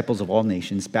make disciples of all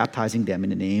nations, baptizing them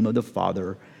in the name of the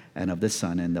Father and of the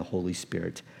Son and the Holy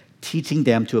Spirit, teaching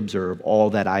them to observe all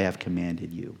that I have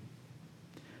commanded you.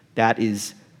 That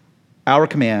is our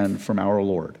command from our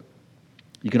Lord.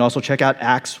 You can also check out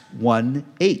Acts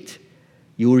 1:8.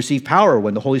 You will receive power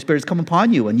when the Holy Spirit has come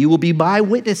upon you, and you will be my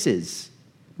witnesses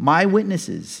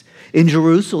in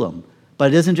Jerusalem.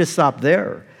 But it doesn't just stop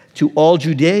there. To all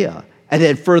Judea, and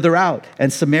then further out,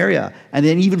 and Samaria, and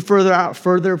then even further out,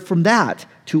 further from that,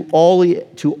 to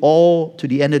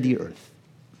the end of the earth.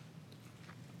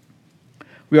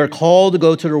 We are called to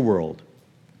go to the world.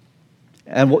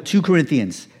 And 2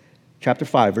 Corinthians chapter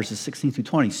 5, verses 16 through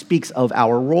 20 speaks of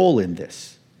our role in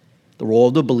this. The role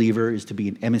of the believer is to be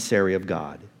an emissary of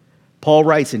God. Paul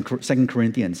writes in 2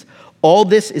 Corinthians, all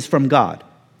this is from God,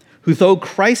 who though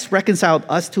Christ reconciled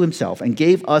us to himself and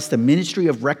gave us the ministry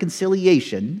of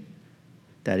reconciliation,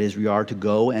 that is, we are to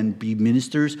go and be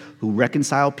ministers who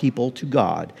reconcile people to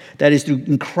God. That is,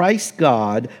 in Christ,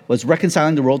 God was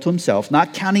reconciling the world to himself,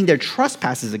 not counting their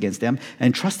trespasses against them,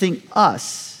 and trusting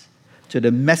us to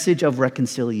the message of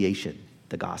reconciliation,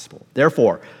 the gospel.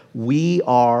 Therefore, we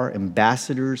are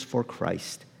ambassadors for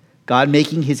Christ, God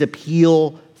making his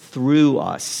appeal through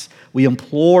us. We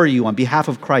implore you on behalf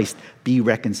of Christ, be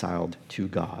reconciled to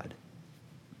God.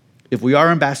 If we are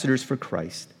ambassadors for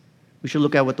Christ, we should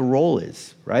look at what the role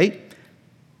is, right?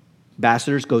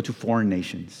 Ambassadors go to foreign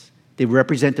nations. They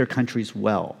represent their countries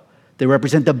well. They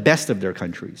represent the best of their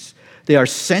countries. They are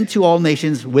sent to all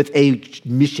nations with a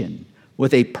mission,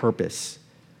 with a purpose.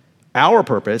 Our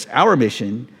purpose, our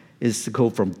mission, is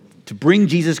to bring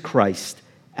Jesus Christ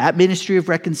at ministry of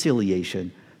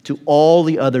reconciliation to all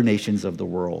the other nations of the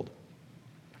world.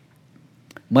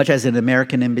 Much as an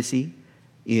American embassy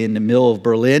in the middle of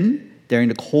Berlin during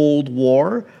the Cold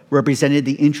War represented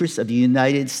the interests of the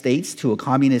United States to a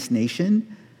communist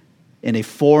nation in a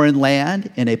foreign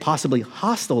land, in a possibly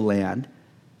hostile land,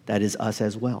 that is us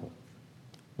as well.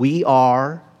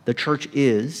 The church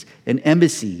is an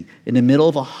embassy in the middle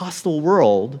of a hostile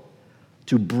world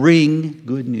to bring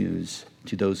good news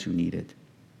to those who need it.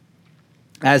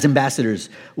 As ambassadors,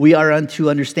 we are to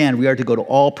understand we are to go to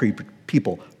all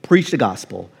people, preach the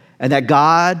gospel, and that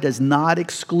God does not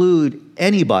exclude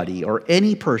anybody or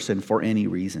any person for any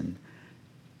reason.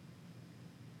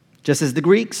 Just as the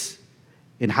Greeks,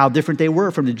 in how different they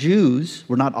were from the Jews,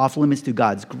 were not off limits to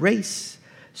God's grace,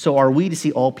 so are we to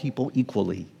see all people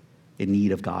equally in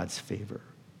need of God's favor.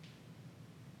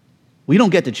 We don't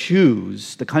get to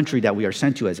choose the country that we are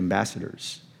sent to as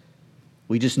ambassadors.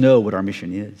 We just know what our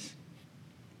mission is.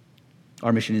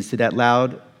 Our mission is to that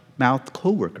loud-mouthed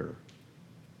coworker.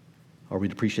 Are we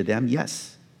to preach to them?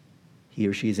 Yes. He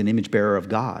or she is an image bearer of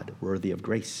God, worthy of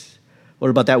grace. What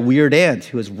about that weird aunt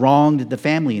who has wronged the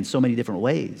family in so many different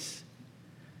ways?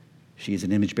 She is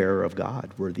an image bearer of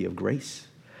God, worthy of grace.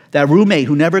 That roommate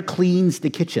who never cleans the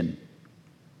kitchen,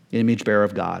 an image bearer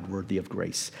of God, worthy of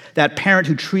grace. That parent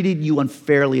who treated you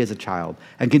unfairly as a child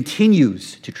and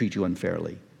continues to treat you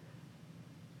unfairly.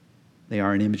 They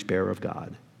are an image bearer of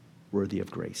God, worthy of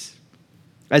grace.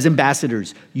 As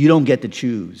ambassadors, you don't get to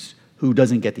choose who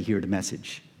doesn't get to hear the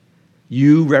message.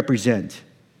 You represent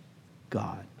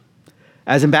God.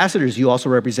 As ambassadors, you also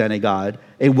represent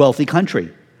a wealthy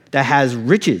country that has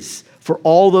riches for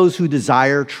all those who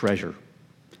desire treasure,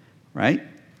 right?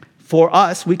 For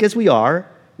us, weak as we are,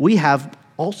 we have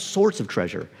all sorts of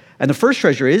treasure. And the first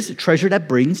treasure is treasure that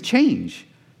brings change.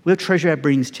 We have treasure that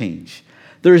brings change.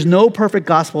 There is no perfect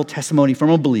gospel testimony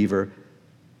from a believer,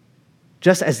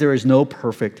 just as there is no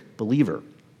perfect believer.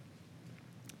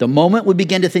 The moment we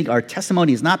begin to think our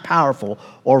testimony is not powerful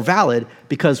or valid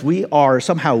because we are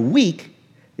somehow weak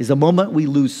is the moment we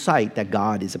lose sight that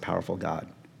God is a powerful God.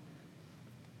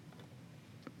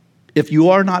 If you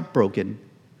are not broken,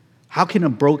 how can a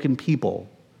broken people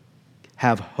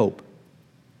have hope?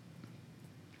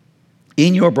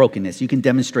 In your brokenness, you can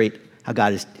demonstrate how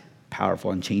God is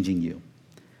powerful in changing you.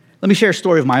 Let me share a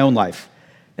story of my own life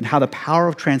and how the power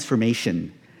of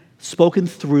transformation spoken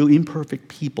through imperfect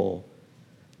people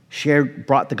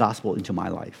brought the gospel into my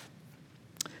life.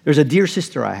 There's a dear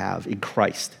sister I have in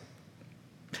Christ,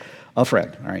 a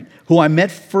friend, all right, who I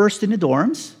met first in the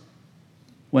dorms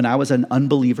when I was an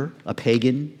unbeliever, a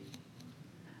pagan,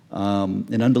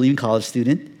 an unbelieving college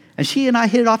student, and she and I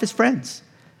hit it off as friends.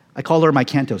 I call her my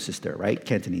Canto sister, right?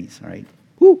 Cantonese, all right?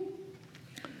 Woo!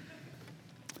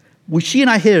 She and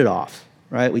I hit it off,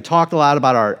 right? We talked a lot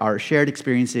about our shared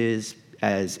experiences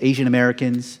as Asian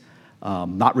Americans,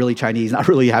 not really Chinese, not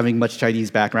really having much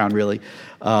Chinese background, really,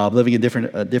 living in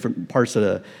different parts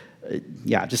of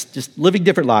just living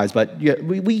different lives. But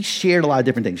we shared a lot of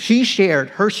different things. She shared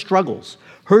her struggles,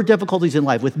 her difficulties in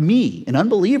life with me, an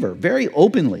unbeliever, very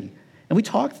openly, and we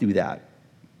talked through that.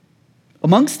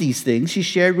 Amongst these things, she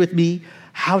shared with me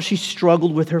how she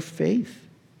struggled with her faith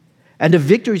and the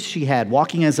victories she had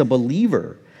walking as a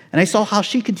believer. And I saw how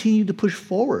she continued to push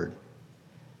forward.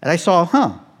 And I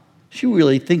saw, she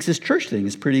really thinks this church thing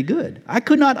is pretty good. I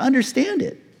could not understand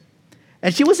it.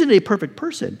 And she wasn't a perfect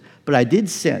person, but I did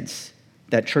sense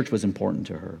that church was important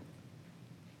to her.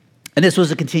 And this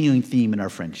was a continuing theme in our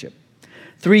friendship.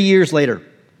 3 years later,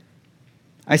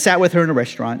 I sat with her in a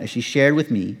restaurant as she shared with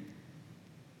me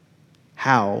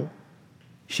how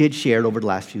she had shared over the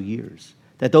last few years.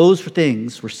 That those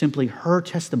things were simply her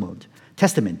testimony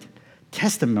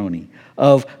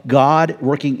of God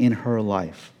working in her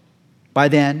life. By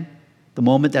then, the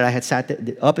moment that I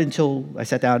had up until I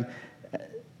sat down,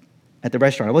 at the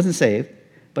restaurant. I wasn't saved,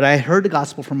 but I had heard the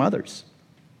gospel from others.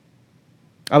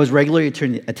 I was regularly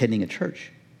attending a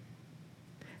church,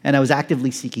 and I was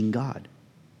actively seeking God.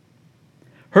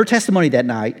 Her testimony that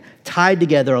night tied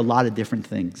together a lot of different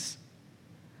things.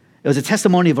 It was a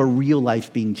testimony of a real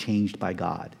life being changed by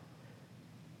God.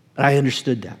 And I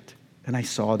understood that, and I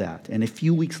saw that. And a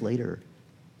few weeks later,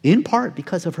 in part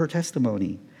because of her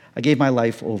testimony, I gave my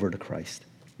life over to Christ.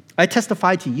 I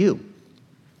testify to you.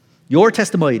 Your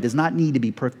testimony does not need to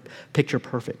be picture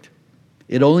perfect.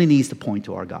 It only needs to point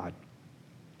to our God.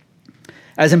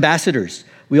 As ambassadors,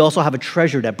 we also have a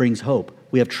treasure that brings hope.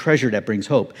 We have treasure that brings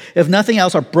hope. If nothing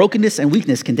else, our brokenness and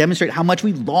weakness can demonstrate how much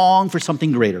we long for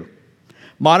something greater.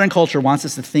 Modern culture wants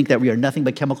us to think that we are nothing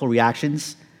but chemical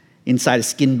reactions inside of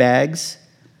skin bags,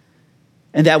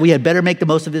 and that we had better make the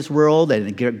most of this world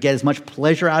and get as much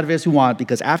pleasure out of it as we want,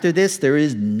 because after this, there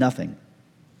is nothing.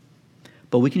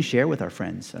 But we can share with our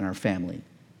friends and our family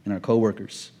and our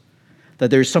coworkers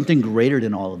that there's something greater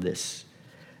than all of this.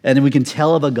 And then we can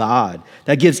tell of a God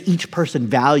that gives each person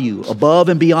value above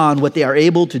and beyond what they are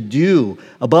able to do,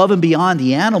 above and beyond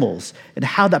the animals, and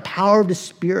how the power of the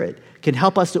Spirit can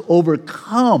help us to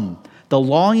overcome the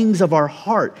longings of our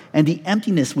heart and the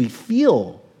emptiness we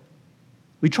feel.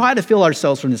 We try to fill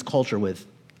ourselves from this culture with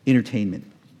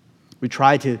entertainment. We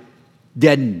try to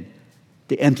deaden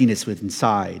the emptiness within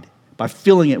inside by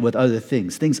filling it with other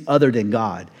things other than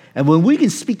God. And when we can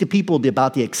speak to people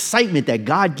about the excitement that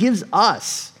God gives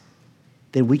us,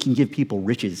 then we can give people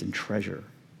riches and treasure.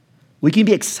 We can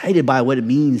be excited by what it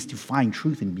means to find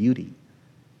truth and beauty,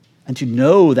 and to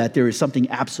know that there is something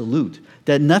absolute,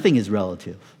 that nothing is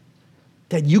relative,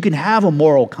 that you can have a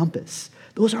moral compass.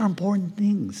 Those are important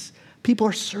things. People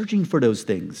are searching for those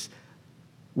things.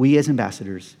 We as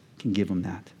ambassadors can give them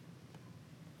that.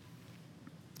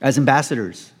 As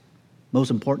ambassadors,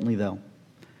 most importantly though,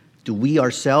 do we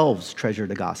ourselves treasure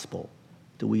the gospel?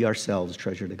 Do we ourselves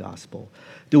treasure the gospel?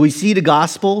 Do we see the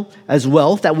gospel as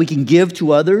wealth that we can give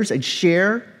to others and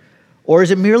share? Or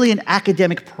is it merely an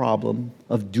academic problem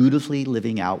of dutifully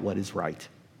living out what is right?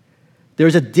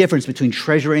 There's a difference between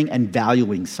treasuring and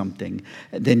valuing something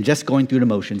than just going through the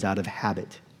motions out of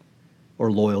habit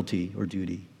or loyalty or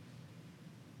duty.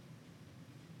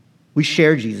 We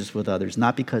share Jesus with others,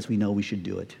 not because we know we should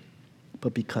do it,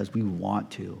 but because we want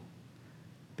to.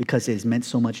 Because it has meant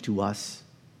so much to us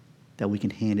that we can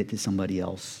hand it to somebody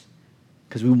else.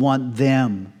 Because we want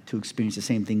them to experience the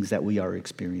same things that we are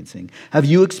experiencing. Have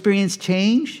you experienced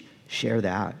change? Share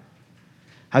that.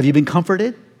 Have you been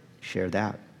comforted? Share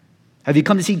that. Have you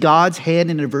come to see God's hand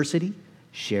in adversity?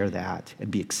 Share that and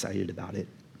be excited about it.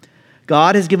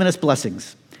 God has given us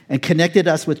blessings and connected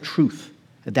us with truth.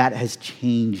 That has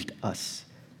changed us.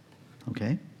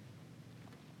 Okay?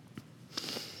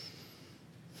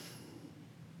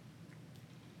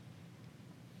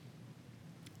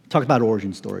 Talk about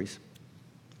origin stories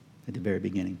at the very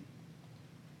beginning.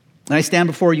 And I stand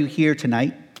before you here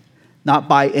tonight, not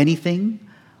by anything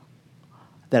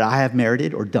that I have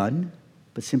merited or done,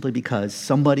 but simply because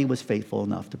somebody was faithful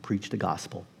enough to preach the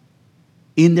gospel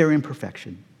in their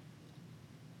imperfection.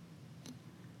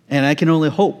 And I can only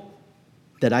hope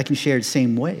that I can share the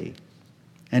same way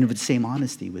and with the same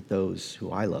honesty with those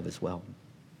who I love as well.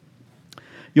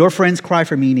 Your friends cry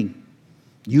for meaning.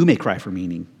 You may cry for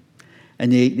meaning.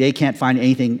 And they can't find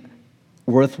anything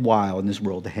worthwhile in this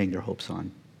world to hang their hopes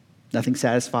on. Nothing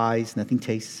satisfies, nothing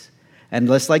tastes. And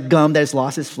just like gum that has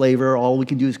lost its flavor, all we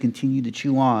can do is continue to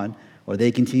chew on, or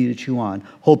they continue to chew on,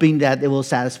 hoping that it will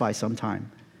satisfy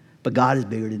sometime. But God is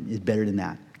better than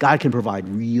that. God can provide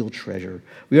real treasure.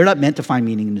 We are not meant to find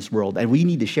meaning in this world, and we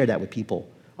need to share that with people.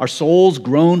 Our souls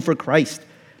groan for Christ.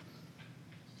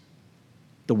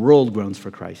 The world groans for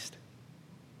Christ.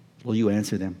 Will you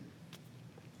answer them?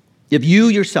 If you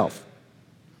yourself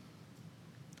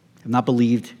have not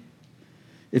believed,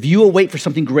 if you will wait for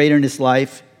something greater in this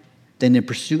life than the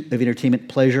pursuit of entertainment,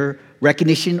 pleasure,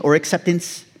 recognition, or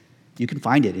acceptance, you can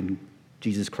find it in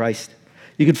Jesus Christ.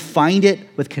 You can find it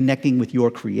with connecting with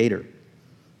your Creator.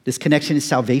 This connection is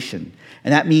salvation,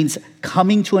 and that means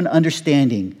coming to an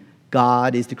understanding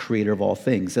God is the creator of all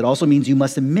things. It also means you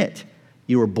must admit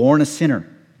you were born a sinner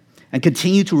and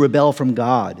continue to rebel from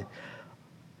God,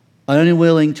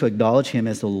 unwilling to acknowledge Him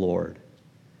as the Lord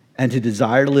and to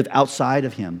desire to live outside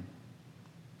of Him.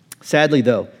 Sadly,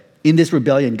 though, in this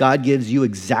rebellion, God gives you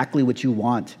exactly what you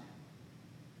want.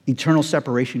 Eternal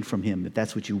separation from Him, if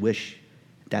that's what you wish.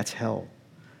 That's hell.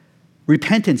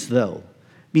 Repentance, though,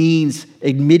 means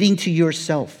admitting to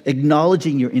yourself,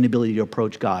 acknowledging your inability to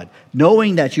approach God,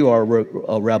 knowing that you are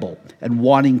a rebel and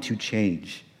wanting to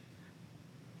change.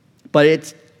 But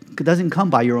it doesn't come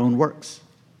by your own works.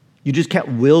 You just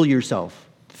can't will yourself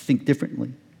to think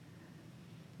differently.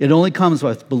 It only comes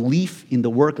with belief in the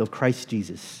work of Christ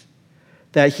Jesus,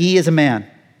 that he is a man,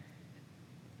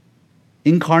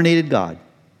 incarnated God,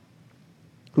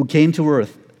 who came to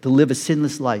earth to live a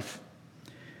sinless life.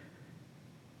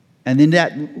 And in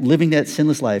that, living that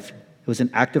sinless life, it was an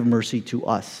act of mercy to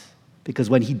us. Because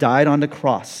when he died on the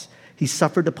cross, he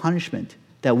suffered the punishment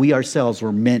that we ourselves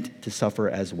were meant to suffer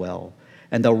as well.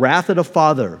 And the wrath of the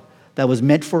Father that was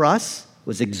meant for us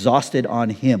was exhausted on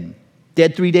him.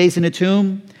 Dead 3 days in a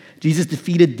tomb, Jesus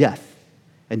defeated death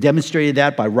and demonstrated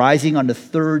that by rising on the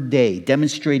third day,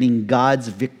 demonstrating God's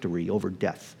victory over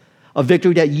death, a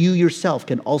victory that you yourself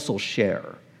can also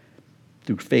share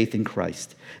through faith in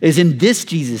Christ. It is in this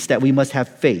Jesus that we must have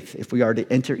faith if we are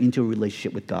to enter into a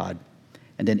relationship with God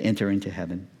and then enter into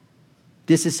heaven.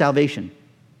 This is salvation.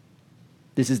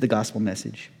 This is the gospel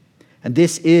message. And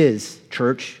this is,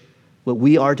 church, what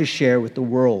we are to share with the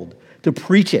world, to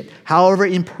preach it, however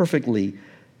imperfectly,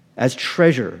 as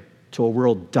treasure to a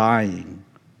world dying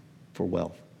for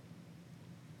wealth.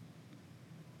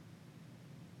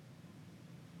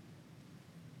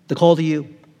 The call to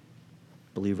you,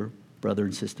 believer, brother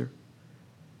and sister,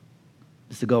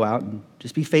 is to go out and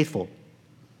just be faithful,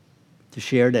 to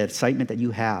share that excitement that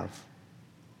you have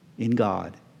in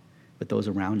God with those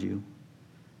around you.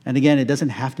 And again, it doesn't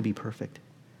have to be perfect.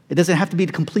 It doesn't have to be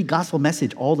the complete gospel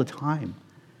message all the time.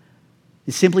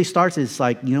 It simply starts as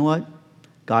like, you know what?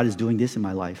 God is doing this in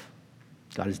my life.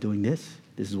 God is doing this.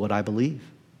 This is what I believe.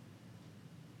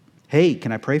 Hey,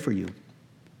 can I pray for you?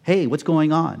 Hey, what's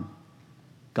going on?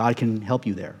 God can help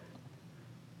you there.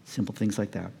 Simple things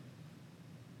like that.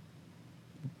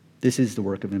 This is the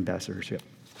work of ambassadorship.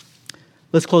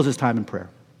 Let's close this time in prayer.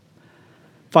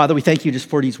 Father, we thank you just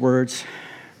for these words.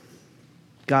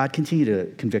 God, continue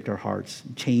to convict our hearts,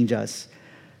 change us.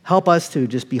 Help us to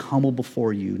just be humble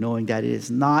before you, knowing that it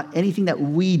is not anything that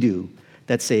we do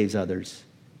that saves others,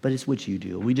 but it's what you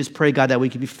do. We just pray, God, that we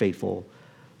can be faithful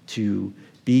to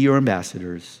be your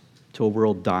ambassadors to a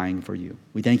world dying for you.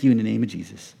 We thank you in the name of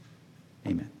Jesus.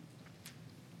 Amen.